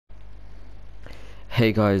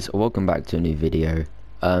Hey guys, welcome back to a new video.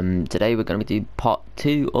 Today we're going to do part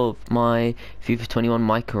 2 of my Fifa21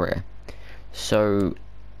 My Career. So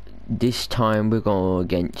this time we're going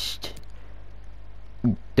against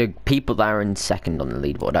the people that are in second on the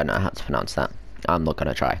leaderboard. I don't know how to pronounce that. I'm not going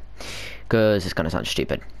to try because it's going to sound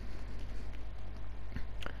stupid.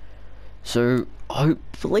 So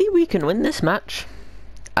hopefully we can win this match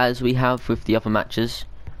as we have with the other matches.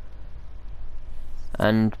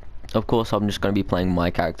 And of course, I'm just going to be playing my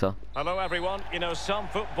character. Hello everyone. You know, some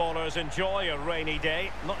footballers enjoy a rainy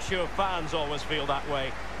day. Not sure fans always feel that way,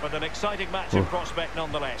 but an exciting match in prospect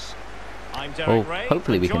nonetheless. I'm Derek Ray.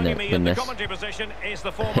 Hopefully we can win this.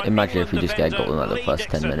 Imagine if we just get a goal in like the first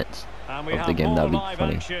 10 minutes of the game. That would be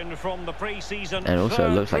funny. From the And also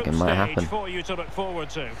it looks like it might happen. For you to look forward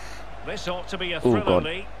to. This ought to be a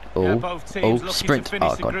Oh god. Sprint.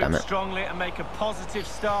 Oh god damn it. Strongly and make a positive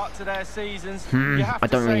start to their seasons. I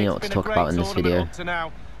don't really know what to talk about in this video.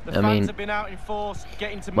 I mean,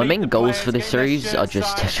 my main goals for this series are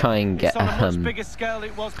just to try and get friggin'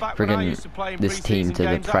 this team to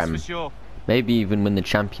the Prem. Maybe even win the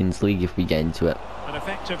Champions League if we get into it. An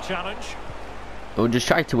effective challenge. Or just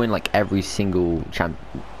try to win like every single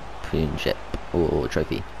championship or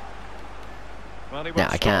trophy. Yeah,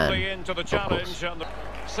 I can. Of course.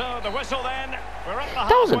 So the whistle then.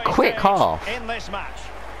 That was a quick half. In this match.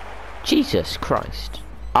 Jesus Christ.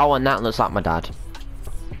 Oh, and that looks like my dad.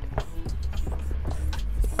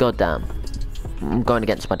 God damn. I'm going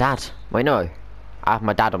against my dad. Wait, no. I have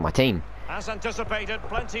my dad on my team. As anticipated,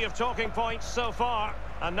 plenty of talking points so far.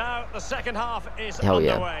 And now the second half is underway.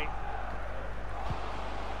 Yeah.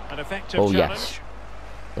 An effective challenge. Yes.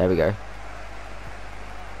 There we go.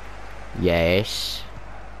 Yes.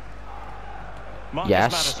 Marcus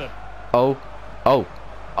Yes. Madison. Oh.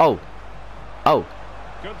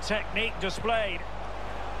 Good technique displayed.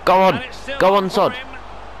 Go on. Go on, Sod.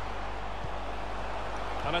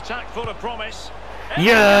 An attack full of promise.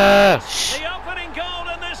 Yes. The opening goal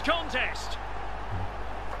in this contest.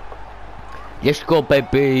 Let's go,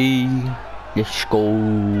 baby. Let's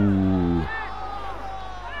go.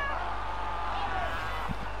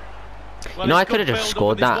 Well, you know, I could have just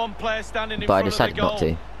scored that, but I decided not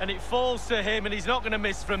to. And it falls to him, and he's not going to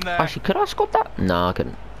miss from there. Actually, could I have scored that? No, I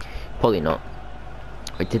couldn't. Probably not.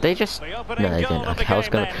 Wait, did they just? No, they didn't. Okay, I was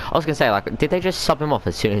gonna say, like, did they just sub him off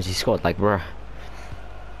as soon as he scored? Like, bruh.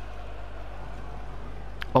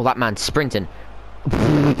 Oh, that man's sprinting.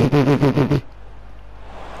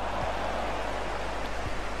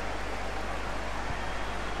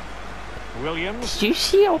 Williams. Did you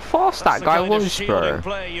see how fast that guy was, bro?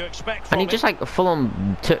 And he just like full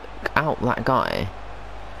on took out that guy.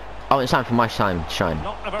 Oh, it's time for my time to shine.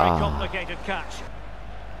 Not a very complicated catch.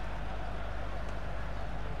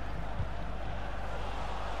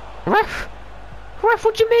 Ref,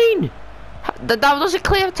 what do you mean? That was a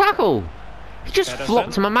clear tackle. He just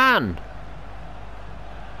flopped my man.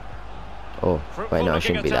 Oh, wait, no, I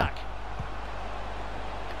shouldn't be there.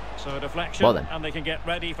 So a deflection, well, then. And they can get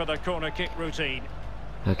ready for the corner kick routine.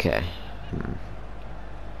 Okay.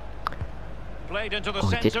 Played into the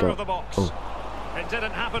centre of the box. It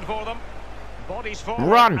didn't happen for them. Bodies forward.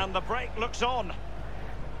 Run. And the break looks on.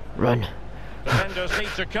 Run. Defenders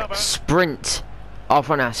need to cover. Sprint.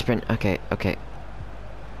 Off on our sprint. Okay.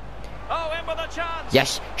 Oh, in with a chance.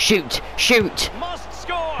 Yes. Shoot. Must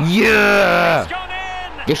score. Yeah. It's gone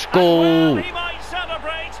in. Let's go. Well, he might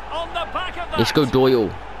celebrate on the back of that. Let's go,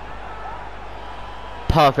 Doyle.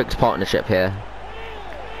 Perfect partnership here.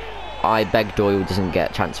 I beg Doyle doesn't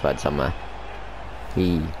get transferred somewhere.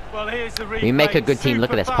 We make a good team.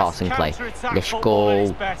 Look at this passing play. Let's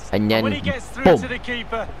go. And then boom. Very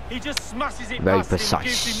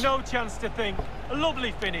precise. No chance to think. A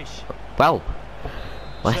lovely finish. Well,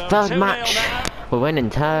 my third match. We're winning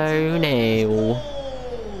 2-0.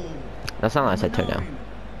 That's not like I said 2-0.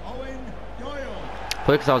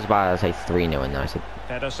 Probably because I was about to say 3-0 and then I said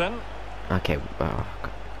Pedersen. okay.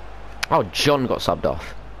 Oh, John got subbed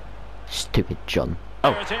off. Stupid John.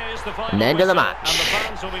 Oh, and the end of the match.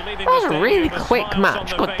 That was a really quick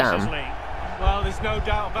match. God damn. Well, there's no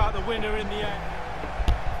doubt about the winner in the end.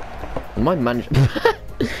 My manager.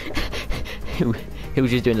 He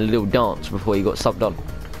was just doing a little dance before he got subbed on.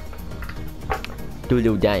 Do a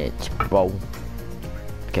little dance, bro.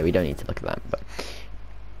 Okay, we don't need to look at that, but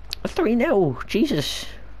 3-0. Jesus.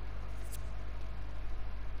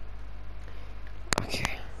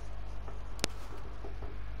 Okay.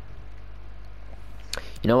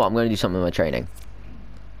 You know what? I'm going to do something with my training.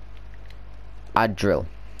 Add drill.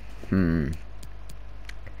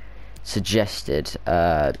 Suggested.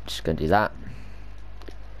 Just going to do that.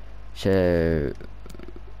 So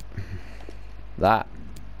that.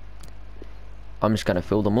 I'm just gonna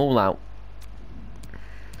fill them all out,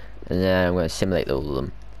 and then I'm gonna simulate all of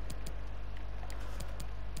them.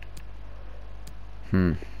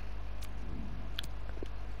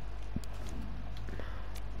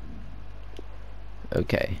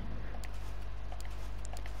 Okay.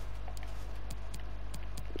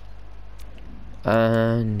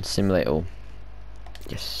 And simulate all.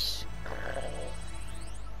 Yes.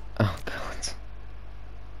 Oh god.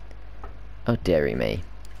 Oh dearie me.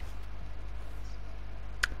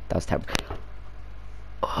 That was terrible.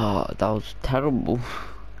 Oh, that was terrible.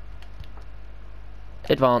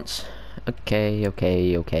 Advance. Okay.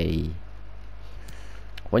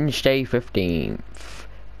 Wednesday 15th.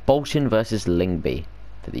 Bolton versus Lingby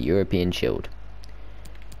for the European Shield.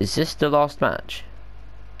 Is this the last match?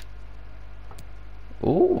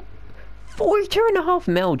 Ooh. 42.5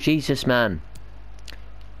 mil, Jesus man.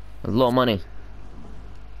 A lot of money.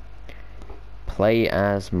 Play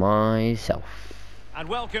as myself. And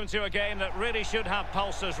welcome to a game that really should have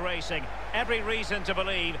pulses racing. Every reason to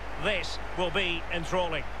believe this will be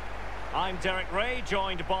enthralling. I'm Derek Ray,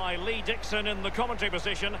 joined by Lee Dixon in the commentary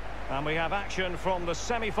position. And we have action from the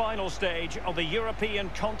semi-final stage of the European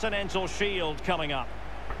Continental Shield coming up.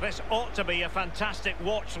 This ought to be a fantastic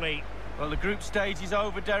watch, Lee. Well, the group stage is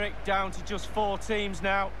over, Derek, down to just 4 teams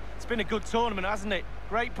now. It's been a good tournament, hasn't it?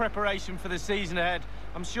 Great preparation for the season ahead.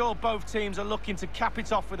 I'm sure both teams are looking to cap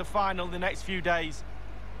it off with a final the next few days.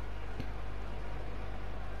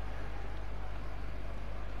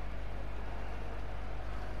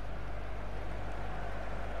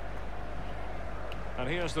 And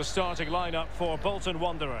here's the starting lineup for Bolton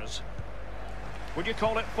Wanderers. Would you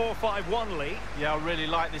call it 4-5-1, Lee? Yeah, I really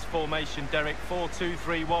like this formation, Derek.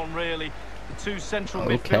 4-2-3-1, really. The 2 central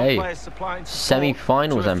midfield players supplying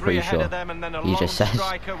semi-finals, I'm pretty sure. He just says.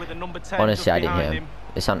 Honestly, I didn't hear him.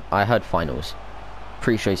 I heard finals.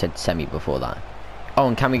 Pretty sure he said semi before that. Oh,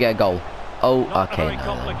 and can we get a goal? Oh, okay.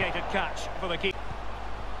 Complicated catch for the keeper.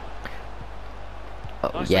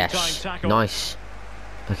 Oh, yes. Nice.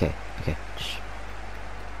 Okay.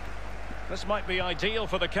 This might be ideal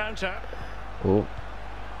for the counter. Oh.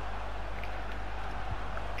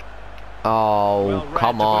 Oh, well,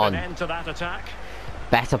 come on.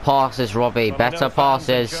 Better passes, Robbie. Better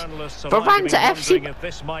passes. Varane to FC. If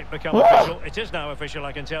this might become official. It is now official,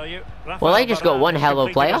 I can tell you. Well, they just got one hell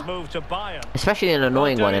of a player. Especially an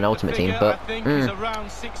annoying one in Ultimate Team. But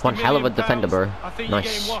one hell of a defender, bro.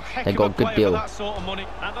 Nice. They got a good deal. And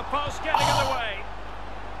the post getting in the way.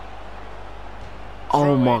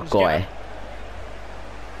 Oh my god.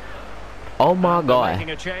 Oh my god.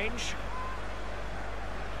 Making a change.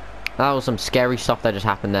 That was some scary stuff that just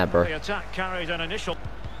happened there, bro. The attack carried an initial.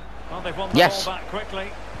 Well, they've won the yes. ball back quickly.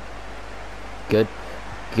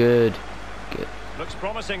 Good. Looks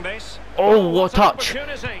promising, this. Oh, what a touch.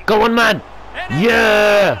 Go on, man.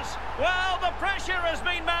 Yeah. Well, the pressure has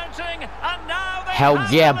been mounting, and now they hell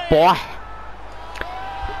yeah, boy.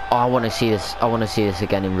 Oh, I want to see this. I want to see this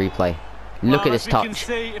again in replay. Look at this touch.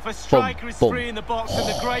 Boom.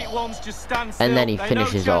 And then he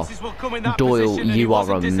finishes off. Doyle, you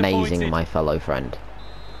are amazing, my fellow friend.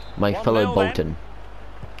 My fellow Bolton.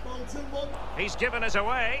 He's given us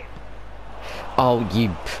away. Oh, you.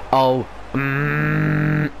 Oh.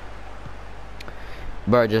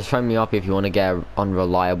 Bro, just phone me up if you want to get an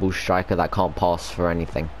unreliable striker that can't pass for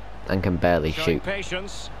anything and can barely shoot.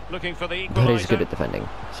 Patience, looking for the but he's good at defending,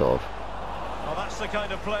 sort of. Well, that's the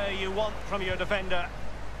kind of player you want from your defender.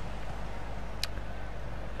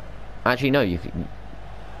 Actually, no, you can.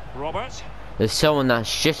 Robert. There's someone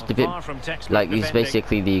that's just a bit like he's defending.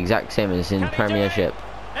 Basically the exact same as in Premiership.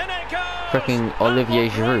 Freaking Olivier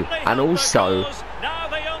Giroud, and also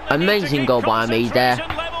amazing goal by me there.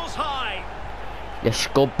 Let's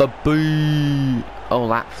go, baby. Oh,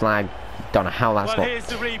 that flag. Don't know how that's not.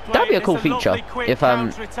 That'd be a cool feature if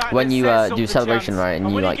when you do celebration right and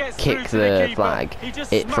you like kick the flag,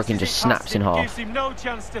 it freaking just snaps in half. You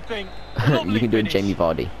can do it, Jamie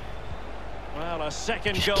Vardy.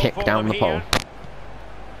 Just kick down the pole.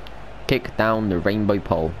 Kick down the rainbow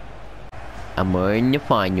pole. And we're in the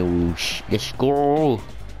finals. Let's go.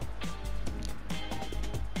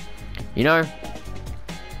 You know,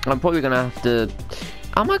 I'm probably gonna have to.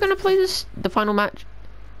 Am I gonna play the final match?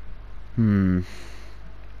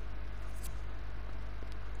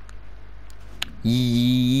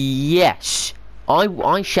 Yes,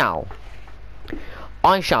 I shall.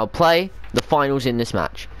 I shall play the finals in this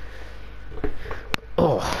match.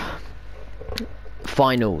 Oh,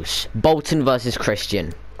 finals. Bolton versus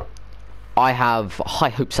Christian. I have high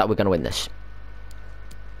hopes that we're going to win this.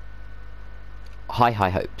 High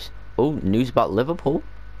hopes. Oh, news about Liverpool.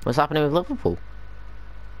 What's happening with Liverpool?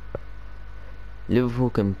 Liverpool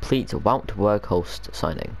completes Wout Weghorst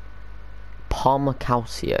signing. Palmer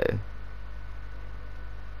Calcio.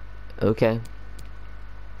 Okay.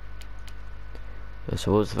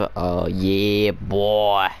 So what's the... Oh, yeah,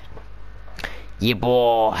 boy. Yeah,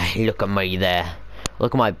 boy. Look at me there.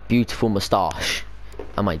 Look at my beautiful moustache.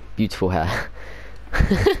 And my beautiful hair.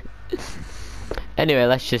 Anyway,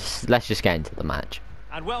 let's just get into the match.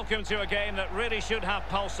 And welcome to a game that really should have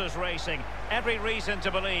pulses racing. Every reason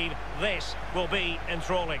to believe this will be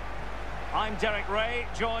enthralling. I'm Derek Ray,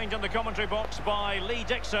 joined in the commentary box by Lee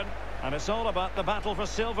Dixon. And it's all about the battle for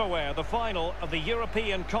silverware, the final of the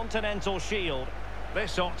European Continental Shield.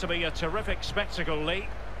 This ought to be a terrific spectacle, Lee.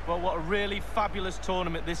 Well, what a really fabulous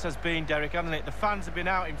tournament this has been, Derek, hasn't it? The fans have been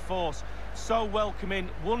out in force, so welcoming,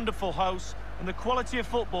 wonderful hosts, and the quality of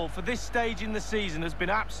football for this stage in the season has been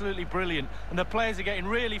absolutely brilliant, and the players are getting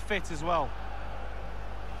really fit as well.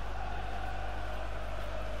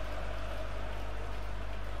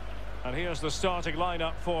 And here's the starting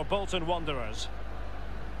lineup for Bolton Wanderers.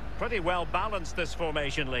 Pretty well balanced, this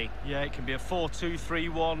formation, Lee. Yeah, it can be a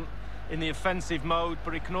 4-2-3-1 in the offensive mode,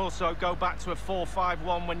 but it can also go back to a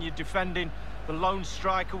 4-5-1 when you're defending. The lone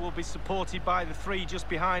striker will be supported by the three just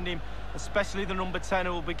behind him, especially the number 10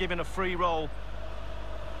 who will be given a free role.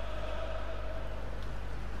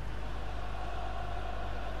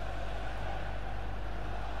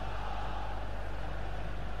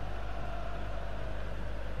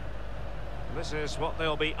 This is what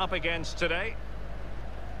they'll be up against today.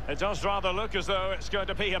 It does rather look as though it's going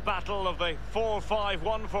to be a battle of the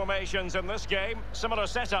 4-5-1 formations in this game. Similar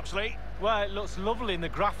setups, Lee. Well, it looks lovely in the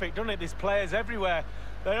graphic, doesn't it? There's players everywhere.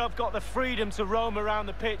 They have got the freedom to roam around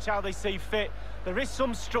the pitch how they see fit. There is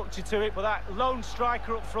some structure to it, but that lone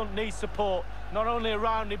striker up front needs support, not only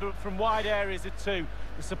around him, but from wide areas too.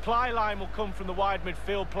 The supply line will come from the wide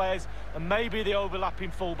midfield players and maybe the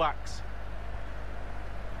overlapping fullbacks.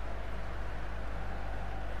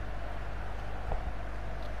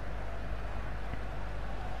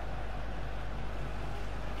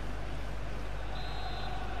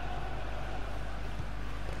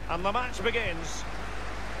 And the match begins.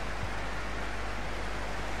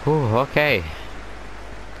 Ooh, okay.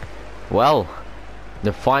 Well,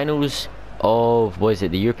 the finals of, what is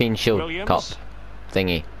it, the European Shield Williams. Cup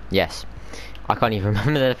thingy. Yes. I can't even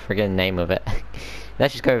remember the friggin' name of it.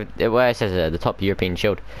 Let's just go where it says the top European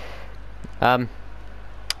Shield.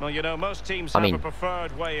 Well, you know, most teams I have mean, a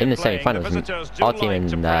preferred way in of the playing. semi-finals, The visitors do our team like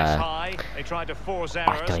to and press high. They try to force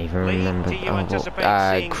errors. I don't even Lee, remember. do you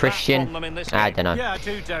anticipate seeing Christian. that from them in this I game? don't know. Yeah, I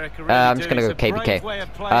do, Derek. I really I'm do. just gonna go It's a brave KBK. way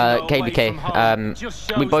of playing away from home. Just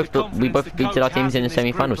shows We the both confidence the beat coach our has teams in the this group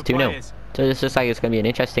semi-finals of 2-0. players. So this looks like it's gonna be an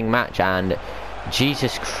interesting match, and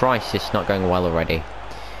Jesus Christ, it's not going well already.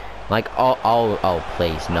 Like, oh,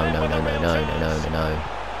 please, no.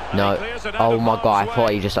 Oh my God, I thought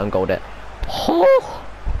he just ungoaled it.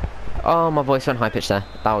 Oh, my voice went high pitch there.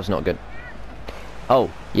 That was not good. Oh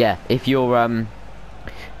yeah, if you're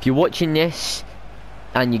watching this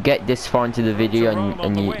and you get this far into the video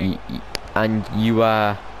and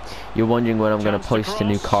you're wondering when I'm gonna post a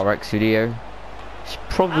new Car X video, it's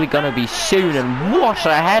probably gonna be soon. And what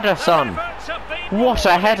a header, son! What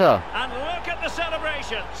a header! And look at the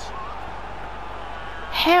celebrations.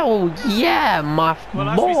 Hell yeah, my Well,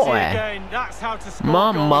 as we see boy! again, that's how to score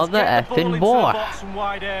My goals. mother Get the ball effing into boy. the box from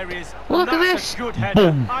wide areas. Look And at that's this. a good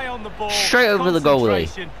header. Boom. Eye on the ball. Straight over the goalie.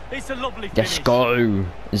 Concentration. It's a lovely finish. Let's go,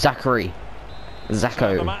 Zachary. The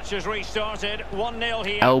Zacco. match has restarted. 1-0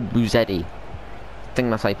 here. El Buzetti. I think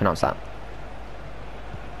that's how you pronounce that.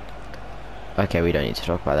 Okay, we don't need to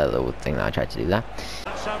talk about that little thing that I tried to do there.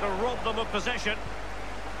 That's how to rob them of possession.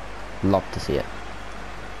 Love to see it.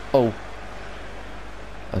 Oh.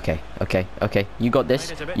 Okay. You got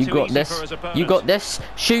this. You got this. You got this.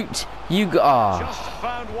 Shoot. You got. Just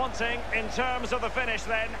found wanting in terms of the finish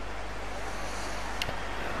then.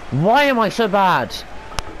 Why am I so bad?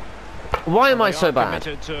 Why am I so bad?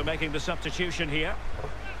 Committed to making the substitution here.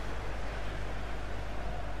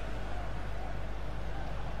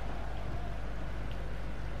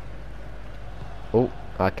 Oh,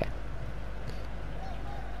 okay.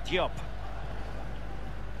 Diop.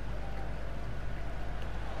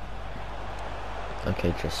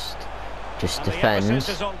 Okay, just And the defend.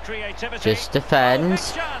 emphasis is on creativity. Just defend. Oh, big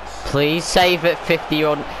chance. Please save it 50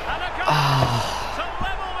 on. And a goal to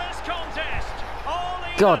level this contest. All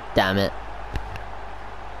even. God damn it.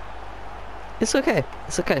 It's okay.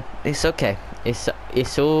 It's okay. It's okay.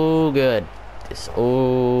 It's all good. It's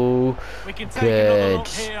all We can take another good. look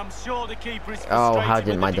here. I'm sure the keeper is Oh, how frustrated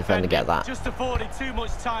did with my the defender get that? Just afforded too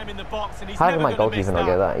much time in the box, and he's How did never my gonna miss goalkeeper not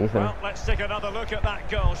get that, Ethan? Well, let's take another look at that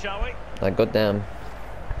goal, shall we? Like, goddamn.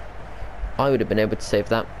 I would have been able to save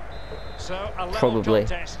that. So a level Probably.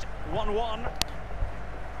 contest, 1-1.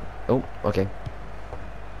 Oh, okay.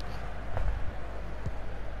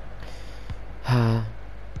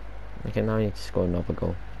 Okay, now we need to score another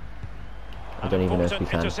goal. I don't even know if we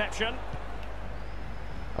can. Interception.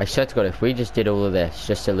 I swear to God, if we just did all of this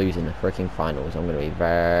just to lose in the freaking finals, I'm going to be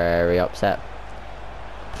very upset.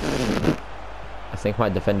 I think my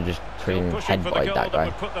defender just freaking headbutted that guy.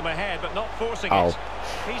 Put them ahead, but not forcing Oh. it.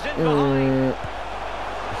 He's in behind.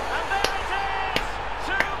 And there it is!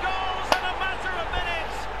 2 goals in a matter of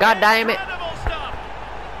minutes. God damn it. Incredible stuff.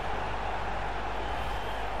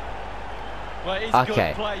 Well, it is good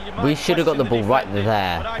Okay, play. You might we should have got the question ball right defending,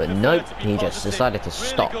 there, I but prefer nope, to be he just positive. decided to Really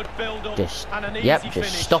stop. good build-up Just, and an yep, easy just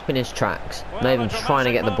finish. stop in his tracks. Well, Not even a trying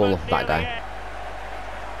to get the ball off dramatic that moment guy. nearly.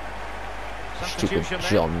 Stupid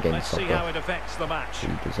Substitution John then. getting Let's see sucked how off. it affects the match. You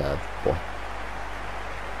deserve, boy.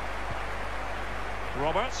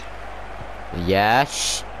 Robert.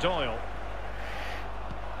 Yes. Doyle.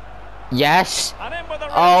 Yes. And in with the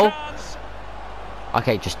Oh. right chance.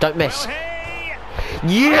 Okay, just don't miss. Will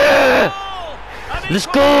he? Yeah! Goal! And he's Let's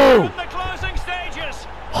got go! it in the closing stages.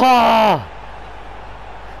 Ha!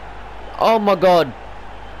 Oh my God.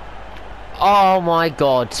 Oh my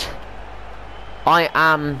God. I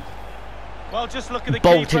am Well, just look at the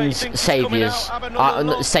Bolton's keeper. He thinks he's coming saviours. out, have another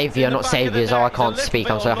look. Saviour, In the not back of the saviours. Oh, net. I He's a can't little speak.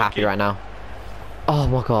 bit I'm so happy unlucky. right now. Oh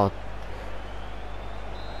my God.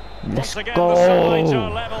 Let's Once again, the sides are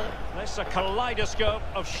go. level. This is a kaleidoscope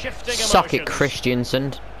of shifting emotions. Suck it,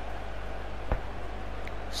 Christiansen.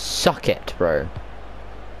 Suck it, bro.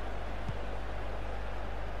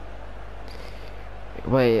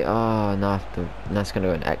 Wait, oh no, that's gonna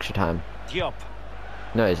go in extra time. Diop.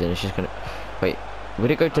 No, it isn't. It's just gonna. Wait, would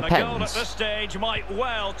it go to And a goal at pens? this stage might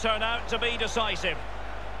well turn out to be decisive.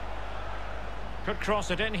 Could cross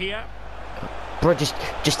it in here. Bro, just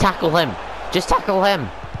tackle him. Just tackle him.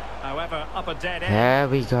 However, up a dead end. There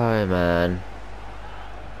we go, man.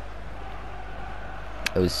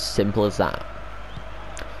 It was simple as that.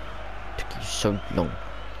 Took you so long.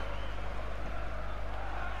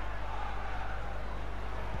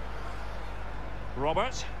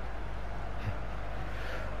 Robert.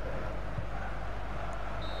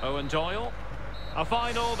 Owen Doyle. A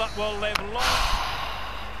final that will live long.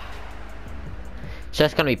 So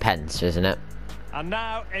it's gonna be pens, isn't it? And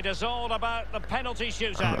now it is all about the penalty Oh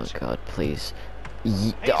shootout. God, please.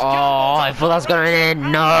 Oh, I thought that was going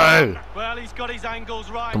in. No. Well, he's got his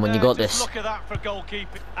angles right. Come on, you there. got Just this. Look at that for goalkeeping.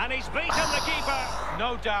 And he's beaten the keeper.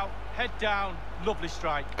 No doubt. Head down. Lovely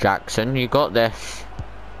strike. Jackson, you got this.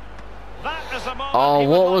 That is a moment Oh, he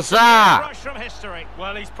would what like was to that? brush from history.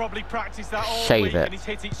 Well, he's probably practiced that all Save week it. and he's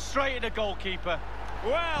hit it straight at the goalkeeper.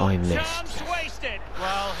 Well, I missed. chance wasted.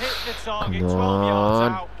 Well, hit the target. Come 12 yards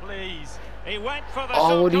on. out, please. He went for the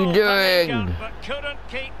Oh, what are you so-called doing? gun, but couldn't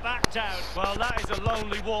keep that down. Well, that is a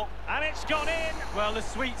lonely walk. And it's gone in. Well, the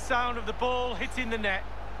sweet sound of the ball hitting the net.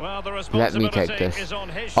 Well, the Let me responsibility take this. is on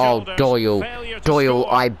his Oh, shoulders. Doyle. Failure to Doyle,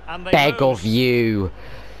 score, I and they beg lose. of you.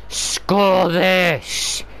 Score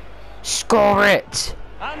this. Score it.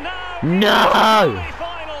 And now No. it's the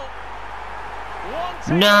final. One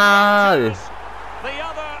team No. advances, the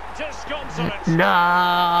other disconsolate. No.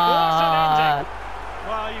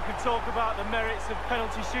 Well, you can talk about the merits of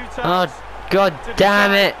penalty shootouts. Oh, God To damn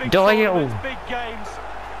decide it, big Doyle. tournaments, Big games.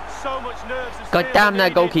 So much nerves. and God skill damn that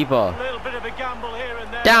needed. goalkeeper. A little bit of a gamble here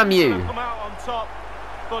and there. Damn He's you. gonna come out on top.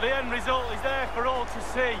 But the end result is there for all to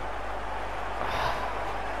see.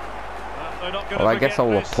 They're not gonna Well, I guess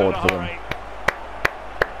forget I'll this applaud in a for them. hurry.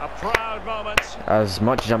 A proud moment. As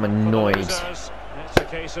much as I'm For the annoyed. losers. It's a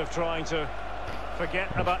case of trying to forget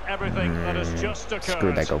about everything that has just occurred.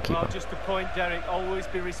 Screw that goalkeeper. Well, just a point, Derek. Always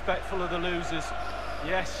be respectful of the losers.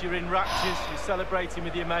 Yes, you're in raptures. You're celebrating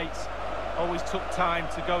with your mates. Always took time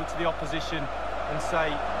to go to the opposition and say,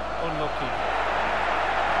 unlucky.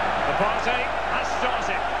 The party has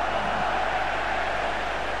started.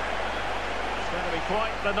 It's going to be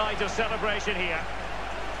quite the night of celebration here.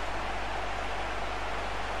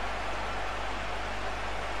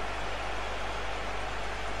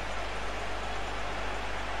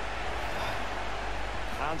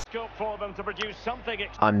 And scope for them to produce something.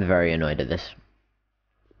 I'm very annoyed at this.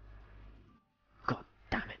 God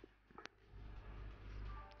damn it.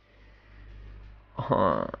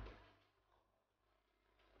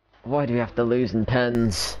 Why do we have to lose in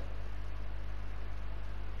pens?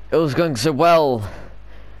 It was going so well.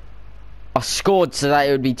 I scored so that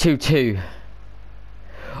it would be 2-2.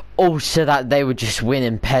 Also that they would just win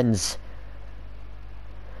in pens.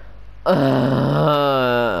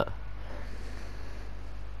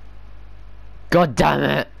 God damn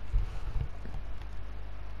it.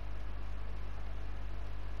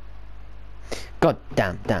 God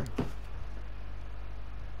damn.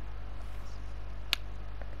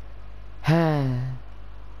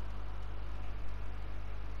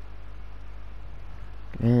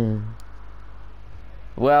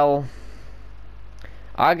 Well,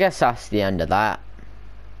 I guess that's the end of that.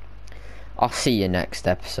 I'll see you next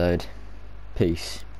episode. Peace.